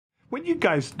When you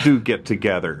guys do get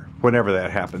together, whenever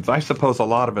that happens, I suppose a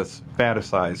lot of us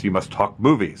fantasize you must talk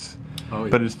movies. Oh, yeah.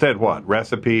 But instead what?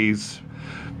 Recipes,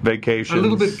 vacations, a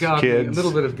little bit gardening, kids? A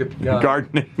little bit of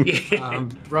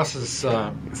gardening. Russ is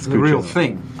the real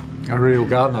thing, a real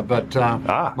gardener, but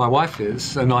my wife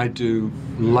is, and I do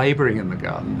labouring in the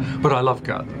garden, but I love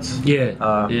gardens.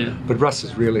 But Russ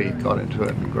has really got into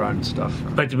it and grown stuff.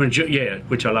 But the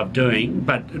which I love doing,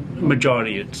 but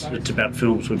majority it's about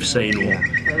films we've seen or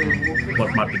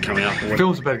what might be coming up.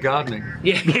 Films about gardening.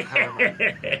 Yeah.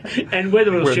 And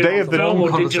whether it was Day of the film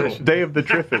or digital. Day of the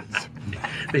Triffids.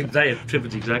 The Day of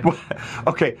Tibbetts, exactly.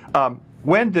 Okay,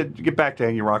 when did, get back to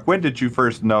Hanging Rock, when did you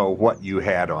first know what you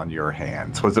had on your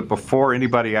hands? Was it before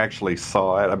anybody actually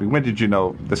saw it? I mean, when did you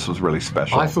know this was really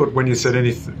special? I thought when you said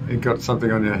anything, you got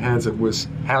something on your hands, it was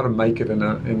how to make it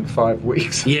in 5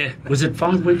 weeks. Yeah, was it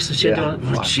 5 weeks to schedule it?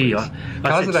 Yeah, oh, gee, I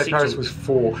Cars Day Paris was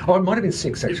 4. Oh, it might have been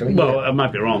 6 actually. Well, I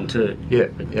might be wrong too.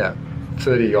 Yeah.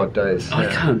 30 odd days. I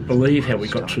can't believe how we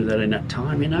got through that in that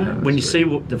time, you know. Yeah, when you see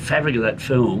the fabric of that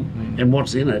film and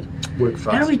what's in it, work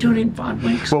fast. how do we do it in 5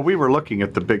 weeks? Well, we were looking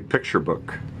at the big picture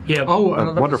book. Yeah.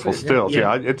 Oh, wonderful stills.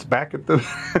 Yeah, it's back at the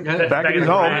back at his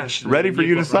home, ready for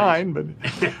you to sign. But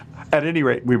at any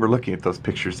rate, we were looking at those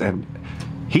pictures, and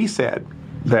he said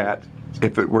that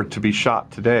if it were to be shot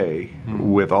today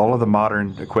with all of the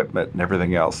modern equipment and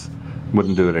everything else,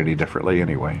 wouldn't do it any differently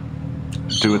anyway.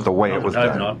 Do it the way it was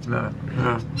done. Not.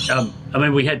 No. I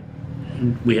mean, we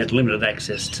had limited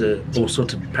access to all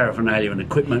sorts of paraphernalia and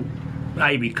equipment.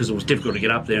 A, because it was difficult to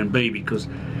get up there, and B, because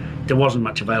there wasn't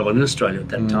much available in Australia at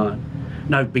that time.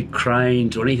 No big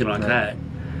cranes or anything like that.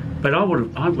 But I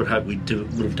would hope would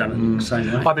have done it the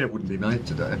same way. I mean, it wouldn't be made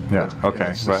today. Yeah.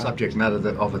 Okay. It's a subject matter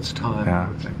of its time. Yeah.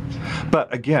 I think.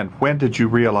 But again, when did you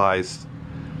realize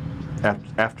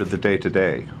after the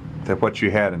day-to-day that what you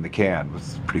had in the can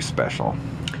was pretty special?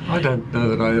 I don't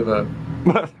know that I ever...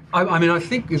 I mean, I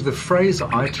think the phrase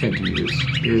I tend to use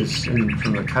is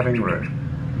from the cutting room.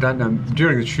 Don't know,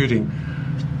 during the shooting,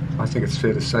 I think it's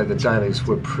fair to say the dailies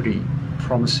were pretty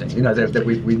promising. You know, that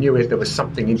we knew there was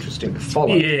something interesting to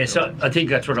follow. Yeah, so I think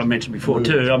that's what I mentioned before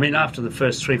too. I mean, after the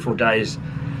first 3-4 days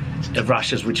of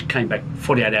rushes, which came back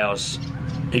 48 hours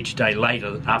each day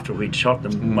later after we'd shot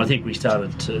them, I think we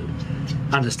started to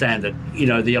understand that, you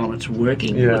know, the elements were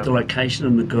working with the location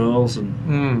and the girls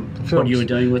and what you were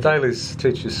doing with dailies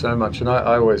teach you so much, and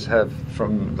I always have,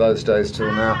 from those days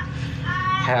till now,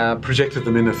 projected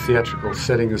them in a theatrical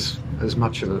setting as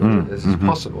much of it as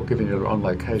possible, given you're on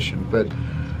location. But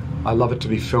I love it to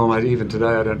be filmed. Even today,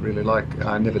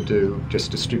 I never do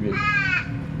just distribute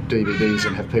DVDs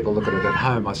and have people look at it at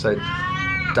home. I say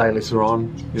dailies are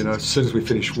on. You know, as soon as we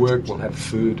finish work, we'll have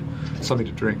food, something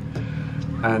to drink,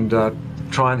 and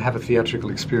try and have a theatrical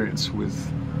experience with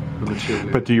the material.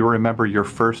 But do you remember your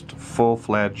first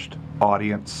full-fledged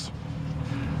audience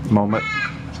moment?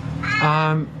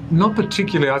 Not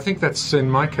particularly. I think that's in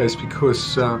my case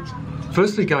because,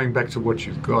 firstly, going back to what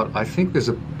you've got, I think there's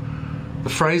the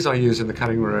phrase I use in the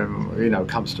cutting room, you know,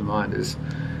 comes to mind is,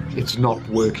 it's not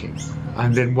working.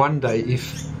 And then one day,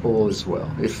 if all is well,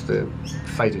 if the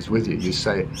fate is with you, you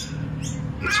say,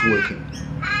 it's working.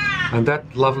 And that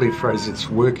lovely phrase, it's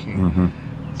working,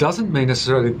 doesn't mean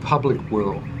necessarily the public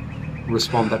will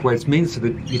respond that way. It means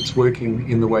that it's working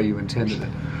in the way you intended it.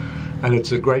 And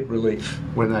it's a great relief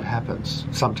when that happens,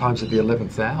 sometimes at the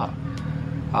 11th hour,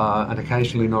 and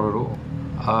occasionally not at all.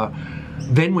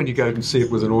 Then when you go and see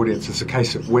it with an audience, it's a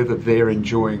case of whether they're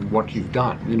enjoying what you've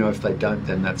done. You know, if they don't,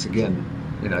 then that's, again,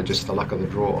 you know, just the luck of the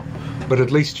draw. But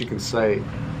at least you can say,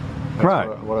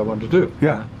 that's what I want to do.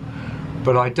 Yeah.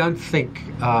 But I don't think...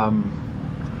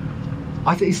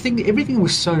 I think everything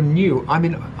was so new. I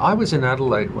mean, I was in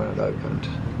Adelaide when it opened,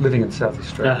 living in South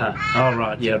Australia. Oh,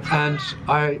 right, yeah. And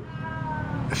I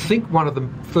think one of the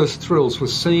first thrills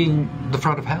was seeing the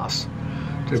front of house.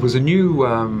 It was a new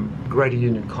Greater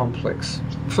Union complex.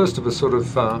 First of a sort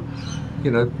of,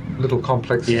 you know, little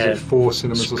complexes of 4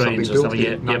 cinemas or something built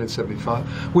in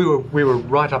 1975. We were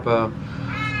right up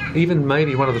even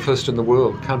maybe one of the first in the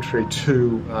world country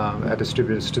to our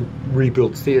distributors to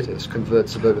rebuild theatres, convert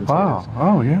suburban theatres.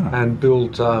 Oh, yeah. And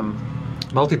build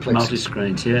multiplexes.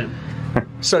 Multi-screens, yeah.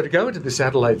 So to go into this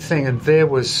Adelaide thing, and there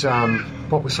was,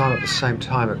 what was on at the same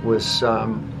time? It was,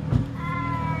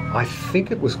 I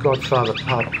think it was Godfather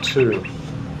Part 2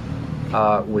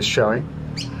 was showing,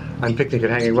 and Picnic at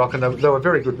Hanging Rock, and they were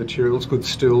very good materials, good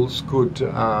stills, good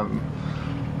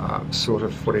sort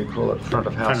of, what do you call it, front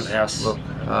of house look,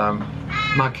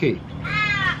 marquee.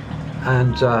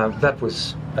 And that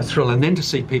was a thrill. And then to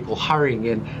see people hurrying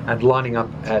in and lining up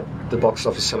at the box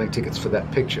office selling tickets for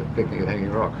that picture, Picnic at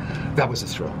Hanging Rock, that was a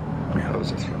thrill. Yeah. That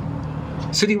was a thrill.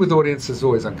 Sitting with audience is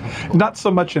always uncomfortable. Not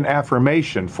so much an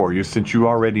affirmation for you, since you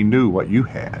already knew what you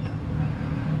had.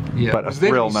 Yeah, But a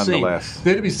thrill nonetheless.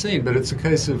 There to be seen, but it's a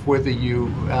case of whether you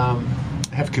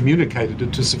have communicated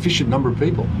it to a sufficient number of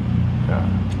people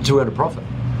to earn a profit.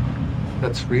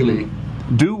 That's really...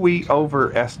 Do we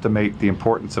overestimate the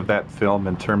importance of that film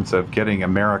in terms of getting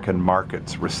American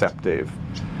markets receptive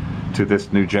to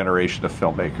this new generation of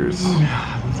filmmakers?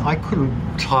 I couldn't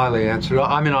entirely answer it.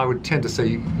 I mean, I would tend to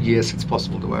say, yes, it's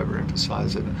possible to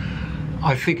overemphasize it.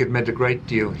 I think it meant a great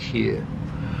deal here.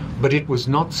 But it was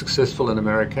not successful in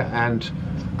America and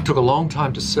took a long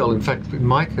time to sell. In fact, in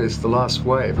my case, The Last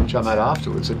Wave, which I made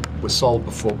afterwards, it was sold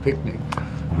before Picnic.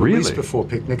 Really? Released before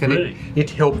Picnic, and Really? it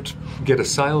helped get a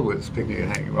sale with Picnic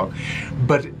and Hanging Rock.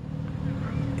 But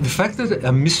the fact that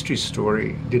a mystery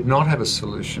story did not have a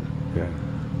solution,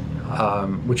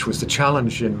 which was the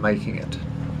challenge in making it,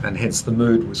 and hence the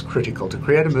mood was critical, to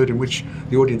create a mood in which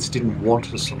the audience didn't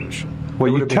want a solution. Well,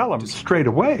 They would you have been tell them straight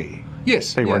away.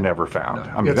 Yes. They were never found.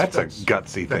 No, I mean, yes, that's a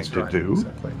gutsy thing to right, do.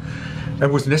 Exactly.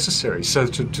 And was necessary. So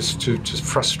to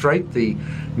frustrate the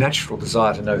natural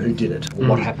desire to know who did it or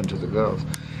what happened to the girls.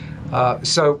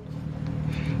 So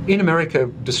in America,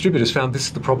 distributors found this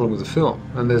is the problem with the film.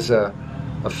 And there's a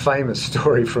famous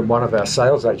story from one of our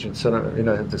sales agents. And you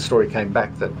know, the story came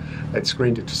back that they'd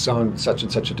screened it to such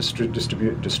and such a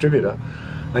distributor.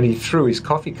 And he threw his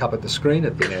coffee cup at the screen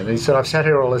at the end. And he said, I've sat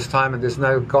here all this time and there's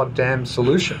no goddamn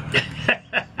solution.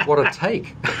 What a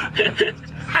take.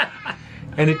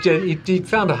 And it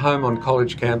found a home on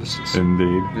college campuses.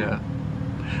 Indeed. Yeah.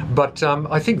 But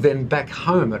I think then back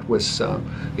home it was,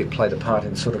 it played a part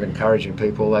in sort of encouraging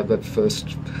people. The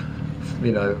first,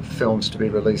 films to be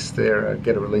released there,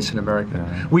 get a release in America.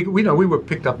 Yeah. We were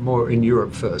picked up more in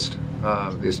Europe first,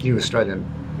 this new Australian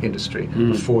industry,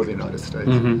 before the United States.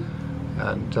 Mm-hmm.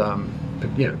 And but,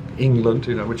 England,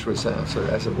 which was sort of,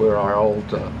 as it were, our old,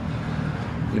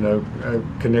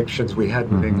 connections we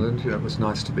had with England. It was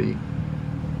nice to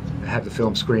have the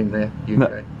film screened there.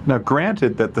 UK. Now,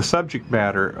 granted that the subject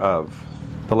matter of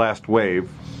The Last Wave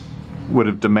would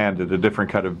have demanded a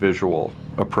different kind of visual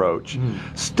approach.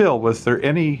 Still, was there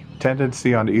any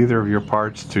tendency on either of your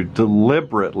parts to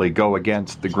deliberately go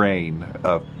against the grain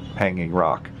of Hanging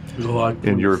Rock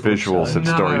in your visuals and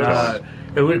storytelling?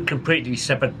 It was a completely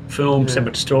separate film,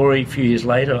 separate story. A few years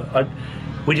later,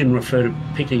 we didn't refer to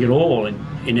Picnic at all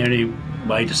in any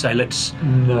way to say let's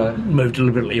move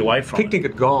deliberately away from Picnic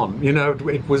had gone.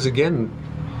 It was again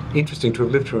interesting to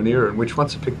have lived through an era in which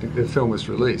once the film was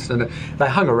released, and they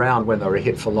hung around when they were a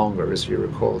hit for longer, as you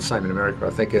recall. Same in America,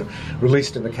 I think,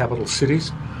 released in the capital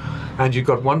cities, and you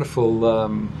got wonderful,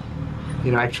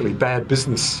 actually bad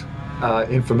business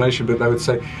information, but they would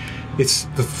say, it's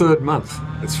the third month.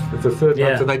 It's the third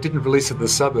month, and they didn't release it in the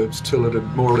suburbs till it had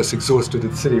more or less exhausted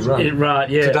its city run. Right,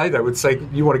 yeah. Today they would say,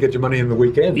 you want to get your money in the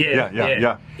weekend.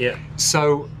 Yeah.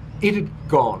 So it had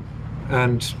gone,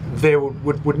 and there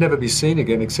would never be seen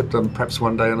again, except perhaps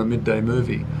one day on a midday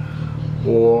movie,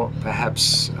 or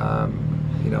perhaps on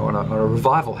a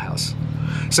revival house.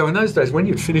 So in those days, when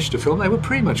you'd finished a film, they were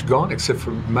pretty much gone, except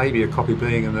for maybe a copy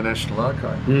being in the National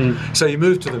Archive. So you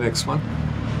moved to the next one.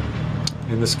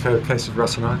 In this case of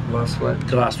Russ and I, The Last Wave.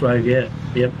 The Last Wave, yeah.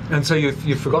 Yep. And so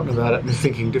you've forgotten about it and you're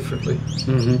thinking differently.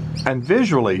 And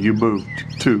visually, you moved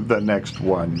to the next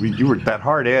one. You were that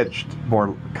hard-edged,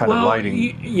 more kind of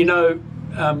lighting.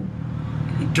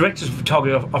 Directors of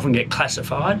photography often get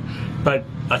classified, but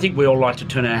I think we all like to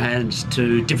turn our hands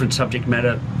to different subject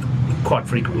matter quite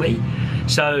frequently.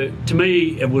 So to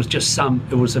me, it was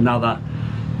another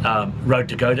road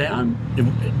to go down. It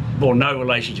bore no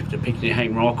relationship to Picnic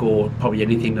Hanging Rock or probably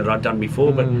anything that I'd done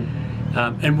before, but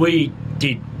and we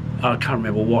did, I can't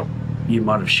remember what you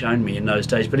might have shown me in those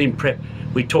days, but in prep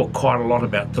we talk quite a lot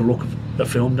about the look of the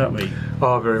film, don't we?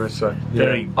 Oh, very much so.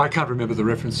 Yeah. I can't remember the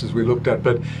references we looked at,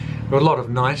 but a lot of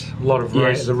night, a lot of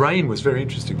rain. The rain was very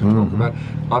interesting to talk about.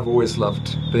 I've always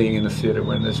loved being in a theatre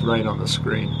when there's rain on the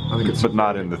screen. I think it's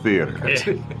not in the theatre.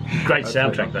 Yeah. Great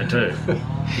soundtrack though too.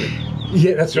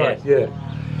 Yeah, that's right, yeah.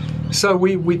 So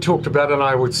we talked about, and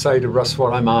I would say to Russ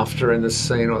what I'm after in this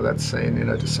scene or that scene,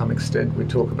 to some extent. We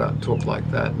talk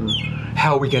like that, and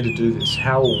how are we going to do this?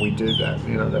 How will we do that?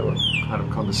 There were kind of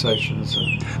conversations.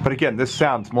 But again, this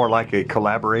sounds more like a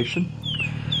collaboration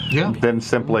than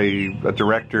simply a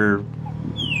director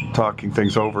talking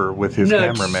things over with his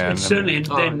cameraman. It's certainly,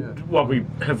 what we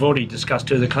have already discussed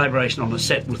too, the collaboration on the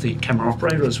set with the camera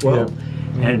operator as well.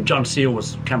 Yeah. And John Seal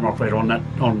was camera operator on that.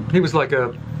 He was like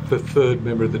the third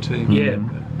member of the team. Yeah,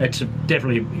 it's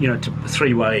definitely it's a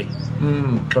three-way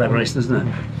collaboration, isn't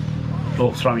it?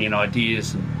 All throwing in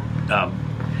ideas, and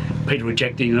Peter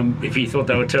rejecting them if he thought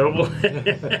they were terrible.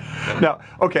 Now,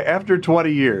 okay, after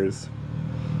 20 years,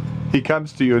 he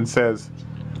comes to you and says,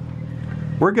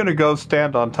 we're going to go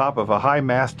stand on top of a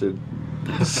high-masted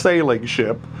sailing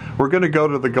ship. We're going to go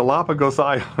to the Galapagos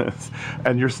Islands.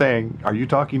 And you're saying, are you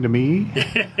talking to me?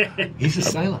 He's a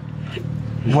sailor.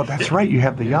 Well, that's right. You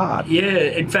have the yacht. Yeah,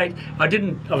 in fact, I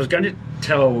was going to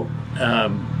tell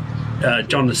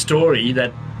John the story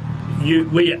that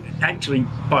we actually,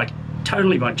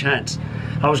 totally by chance,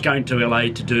 I was going to LA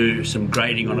to do some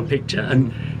grading on a picture,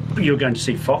 and you were going to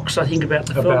see Fox, I think, about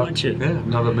the film, weren't you? Yeah,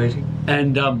 another meeting.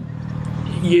 And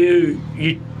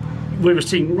we were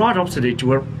sitting right opposite each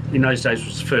other. In those days, it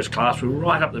was first class. We were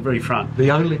right up the very front. The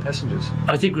only passengers.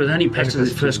 I think we were the only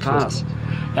passengers first class.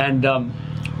 And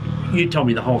you told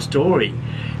me the whole story,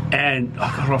 and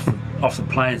I got off the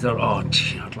plane and thought, oh,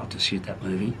 gee, I'd love to shoot that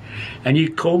movie. And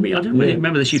you called me. I don't really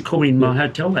remember this. You called me in my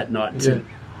hotel that night and said,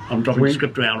 I'm dropping the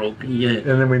script around. And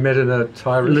then we met in a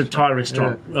Thai restaurant. In a Thai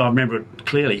restaurant. I remember it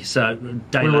clearly. So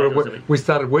day later, we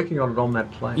started working on it on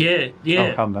that plane. Yeah.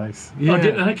 Oh, how nice. Yeah.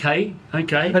 Okay.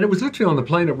 And it was literally on the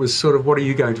plane. It was sort of, what are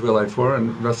you going to LA for?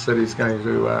 And Russ said he's going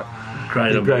to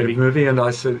create a movie. And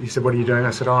he said, what are you doing?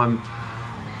 I said,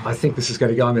 I think this is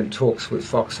going to go. I'm in talks with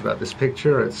Fox about this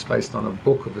picture. It's based on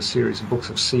a series of books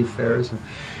of seafarers,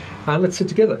 and let's sit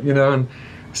together, And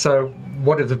so,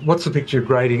 what's the picture you're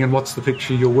grading, and what's the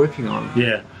picture you're working on?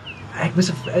 Yeah, it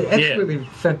was absolutely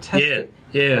fantastic.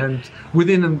 Yeah. And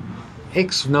within an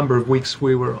X number of weeks,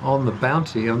 we were on the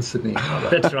Bounty on Sydney Harbour.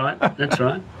 That's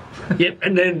right. Yep,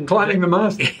 and then climbing the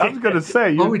mast. I was going to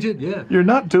say, we did. Yeah, you're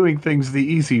not doing things the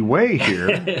easy way here.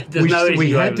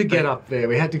 we had to get up there.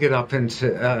 We had to get up into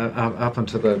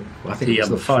the I think it was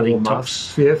the fighting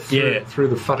tops. Tops. Through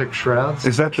the futtock shrouds.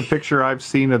 Is that the picture I've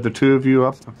seen of the two of you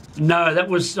up? No, that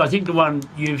was. I think the one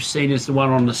you've seen is the one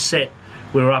on the set.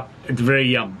 We were up at the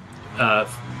very bow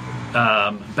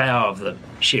of the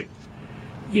ship.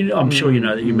 I'm sure you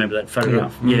know that you remember that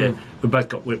photograph. Yeah, we both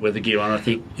got wet weather gear on, I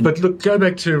think. But look, go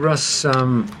back to Russ.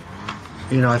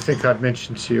 I think I'd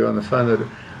mentioned to you on the phone that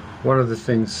one of the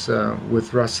things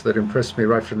with Russ that impressed me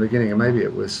right from the beginning, and maybe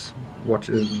it was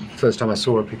the first time I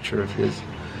saw a picture of his,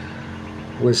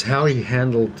 was how he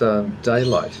handled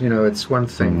daylight. It's one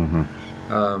thing.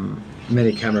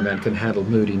 Many cameramen can handle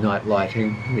moody night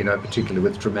lighting, particularly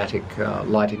with dramatic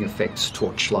lighting effects,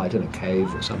 torchlight in a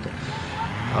cave or something.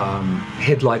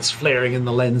 Headlights flaring in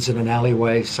the lens in an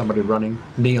alleyway, somebody running,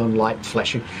 neon light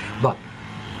flashing. But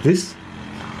this,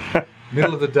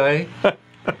 middle of the day,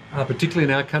 particularly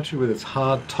in our country with its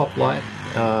hard top light.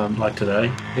 Like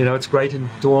today. It's great in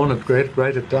dawn,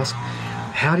 great at dusk.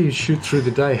 How do you shoot through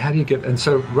the day? How do you get... And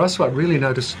so Russ, I really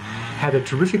noticed, had a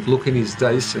terrific look in his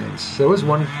day scenes. So that was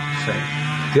one thing.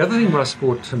 The other thing Russ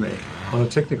brought to me, on a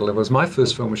technical level, was my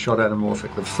first film was shot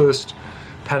anamorphic. The first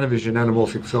Panavision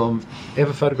anamorphic film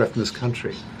ever photographed in this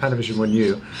country. Panavision were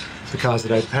new, the cars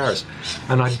that ate Paris,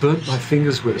 and I burnt my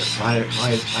fingers with it. I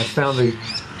found the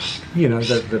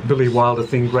Billy Wilder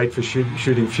thing, great for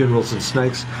shooting funerals and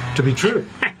snakes, to be true.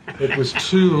 It was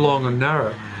too long and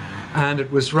narrow, and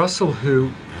it was Russell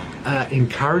who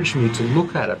encouraged me to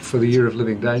look at it for the year of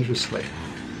Living Dangerously,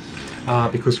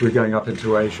 because we were going up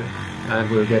into Asia and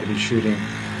we were going to be shooting,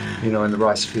 in the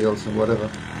rice fields and whatever.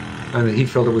 And he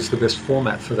felt it was the best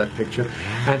format for that picture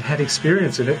and had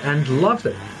experience in it and loved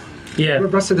it. Yeah.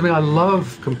 Russ said to me, I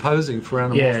love composing for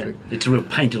anamorphic. Yeah, it's a real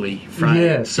painterly frame.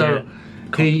 Yeah, so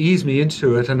he eased me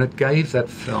into it, and it gave that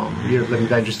film, Year of Living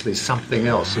Dangerously, something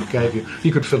else. It gave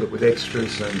you could fill it with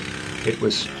extras, and it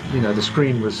was, the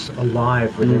screen was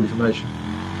alive with information.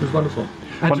 It was wonderful.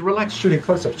 And to relax shooting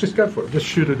close-ups, just go for it. Just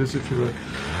shoot it as if you were...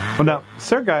 Well, now,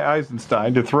 Sergei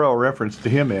Eisenstein, to throw a reference to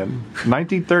him in,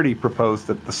 1930 proposed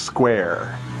that the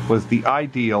square was the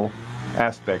ideal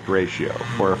aspect ratio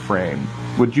for a frame.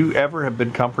 Would you ever have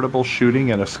been comfortable shooting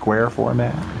in a square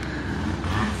format?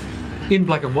 In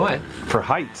black and white? For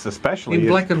heights, especially. In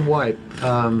black and white,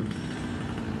 put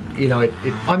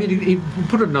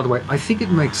it another way, I think it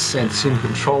makes sense in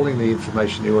controlling the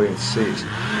information the audience sees.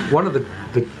 One of the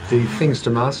things to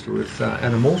master with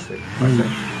anamorphic, I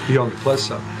think, beyond the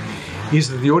close-up, is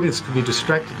that the audience can be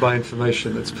distracted by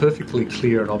information that's perfectly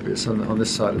clear and obvious on this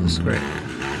side of the screen.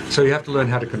 So you have to learn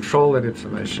how to control that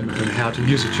information and how to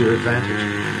use it to your advantage.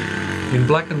 In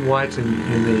black and white,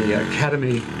 in the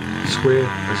Academy Square,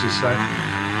 as you say,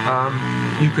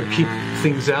 you could keep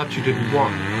things out you didn't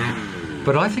want.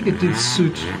 But I think it did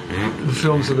suit the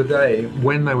films of the day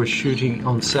when they were shooting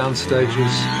on sound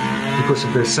stages because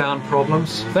of their sound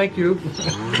problems. Thank you.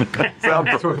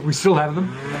 We still have them.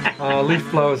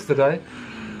 Leaf blowers today.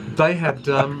 They had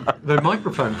their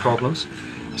microphone problems,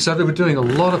 So they were doing a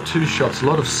lot of two shots, a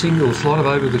lot of singles, a lot of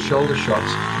over-the-shoulder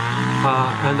shots,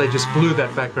 and they just blew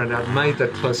that background out, made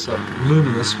that close-up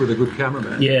luminous with a good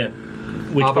cameraman. Yeah.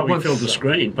 Which probably once- filled the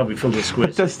screen, probably filled the square.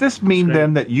 But does this mean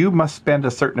then that you must spend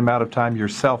a certain amount of time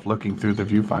yourself looking through the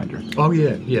viewfinder? Oh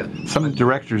yeah, yeah. Some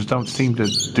directors don't seem to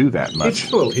do that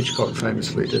much. Well, Hitchcock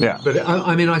famously did. Yeah. But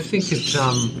I mean, I think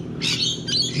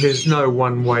there's no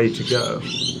one way to go.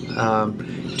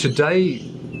 Today,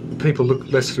 people look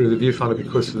less through the viewfinder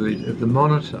because of the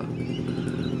monitor,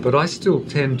 but I still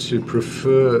tend to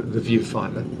prefer the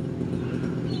viewfinder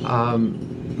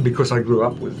because I grew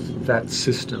up with that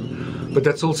system. But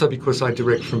that's also because I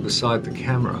direct from beside the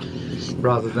camera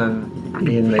rather than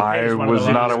in the... I was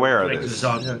not aware of this.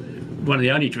 One of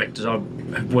the only directors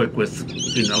I've worked with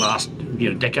in the last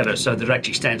decade or so that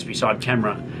actually stands beside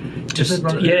camera. Just,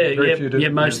 right? Yeah,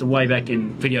 most of the way back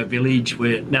in Video Village,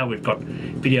 where now we've got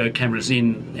video cameras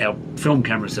in our film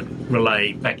cameras that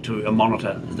relay back to a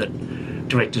monitor that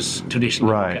directors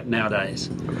traditionally look at nowadays.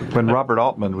 When Robert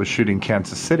Altman was shooting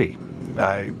Kansas City,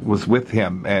 I was with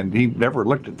him, and he never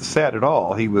looked at the set at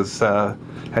all. He was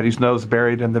had his nose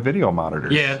buried in the video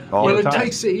monitors. All the time. It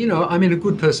takes, I mean, a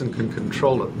good person can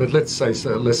control it, but let's say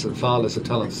far lesser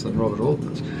talents than Robert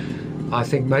Altman's, I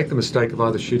think, make the mistake of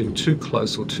either shooting too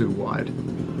close or too wide,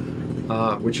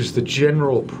 which is the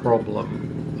general problem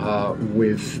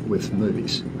with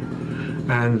movies.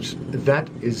 And that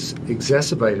is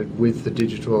exacerbated with the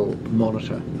digital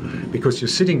monitor, because you're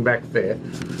sitting back there,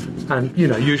 and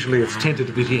usually it's tented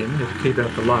a bit in to keep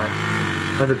out the light,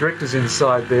 and the director's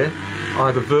inside there,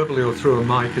 either verbally or through a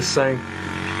mic, is saying,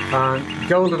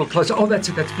 go a little closer. Oh, that's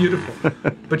it, that's beautiful.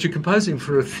 But you're composing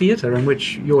for a theatre in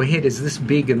which your head is this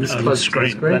big and this close to the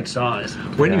screen. That size.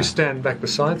 When you stand back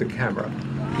beside the camera,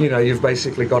 you've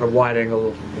basically got a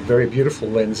wide-angle, very beautiful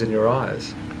lens in your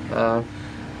eyes.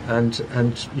 And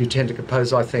you tend to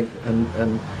compose, I think,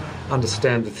 and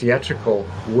understand the theatrical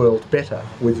world better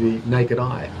with the naked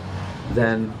eye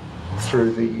than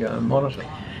through the monitor.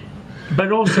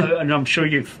 But also, and I'm sure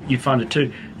you find it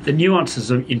too, the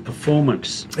nuances in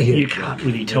performance, you can't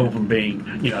really tell from being,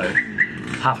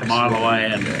 half a mile away,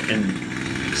 and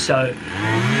so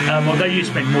although you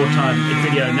spend more time in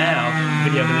video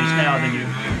release now than you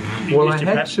Well, used I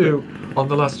to, had to on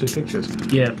the last two pictures.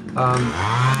 Yeah.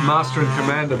 Master and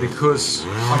Commander, because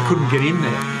I couldn't get in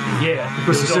there. Yeah.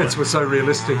 Because the sets were so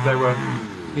realistic. They were,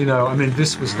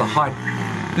 this was the height.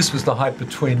 This was the height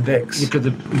between decks. Because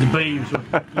the beams would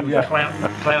clout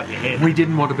your head. We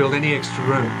didn't want to build any extra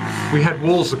room. We had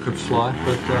walls that could fly,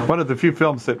 but one of the few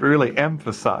films that really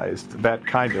emphasized that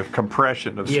kind of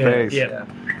compression of space.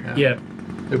 Yeah.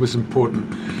 It was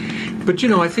important. But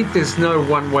I think there's no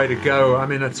one way to go. I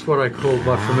mean, it's what I call,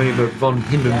 for me, the von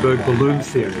Hindenburg balloon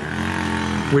theory,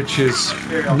 which is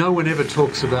no one ever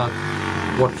talks about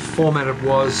what format it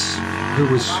was, who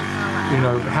was,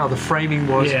 how the framing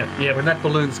was. Yeah. When that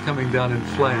balloon's coming down in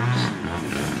flames,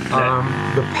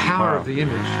 the power of the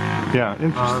image. Yeah,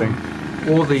 interesting.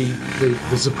 Or the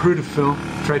Zapruder film,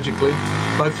 tragically,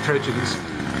 both tragedies,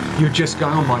 you just go,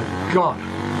 oh my God.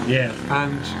 Yeah.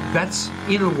 And that's,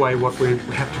 in a way, what we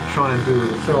have to try and do with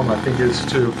the film, I think, is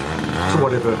to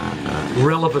whatever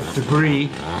relevant degree,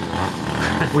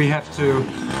 we have to,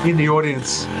 in the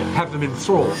audience, have them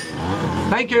enthralled.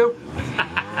 Thank you.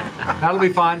 That'll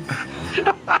be fine.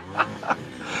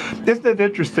 Isn't it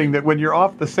interesting that when you're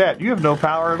off the set, you have no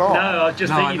power at all? No, I was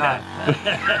just thinking that.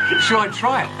 Should I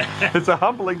try it? It's a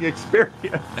humbling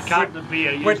experience. A carton of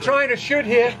beer. We're trying to shoot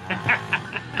here.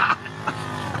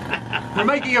 We're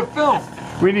making a film.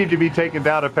 We need to be taken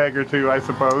down a peg or two, I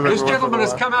suppose. This gentleman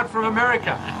has come out from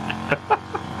America.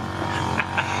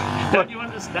 Don't you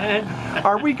understand?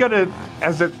 Are we going to,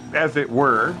 as it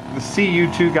were, see you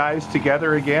two guys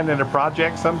together again in a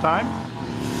project sometime?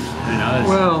 Who knows?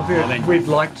 Well, we'd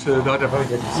like to. I don't know.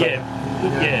 Yeah.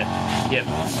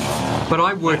 But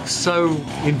I work so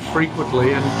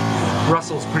infrequently, and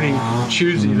Russell's pretty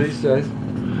choosy these days,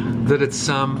 that it's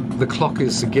the clock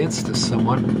is against us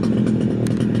somewhat.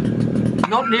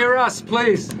 Not near us,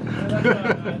 please.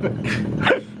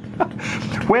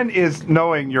 When is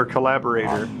knowing your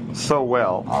collaborator so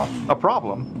well a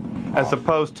problem, as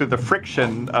opposed to the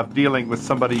friction of dealing with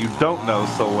somebody you don't know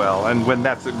so well, and when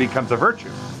it becomes a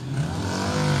virtue?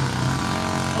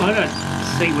 I don't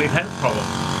think we've had a problem.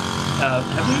 Have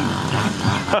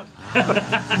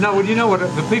we? No, well, you know what?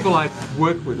 The people I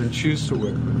work with and choose to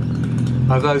work with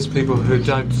are those people who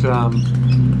don't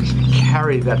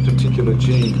carry that particular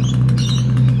gene.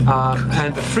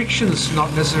 And the friction's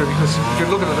not necessary, because you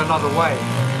can look at it another way.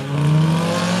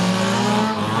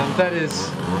 And that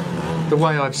is the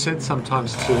way I've said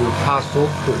sometimes to past all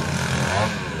crew.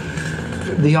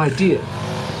 the idea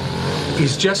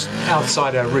is just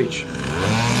outside our reach.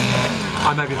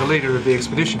 I may be the leader of the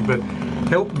expedition, but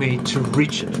help me to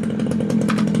reach it.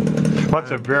 Well,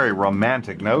 it's a very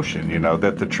romantic notion, you know,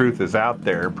 that the truth is out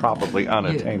there, probably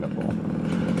unattainable.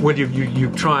 When you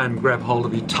try and grab hold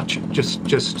of it, you touch it, just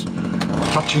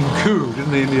touching coup,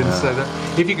 didn't the Indians say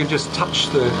that? If you can just touch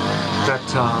that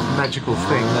magical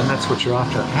thing, then that's what you're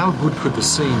after. How good could the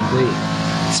scene be?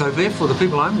 So therefore, the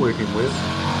people I'm working with,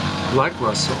 like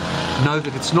Russell, know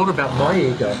that it's not about my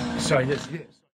ego. Sorry, yes.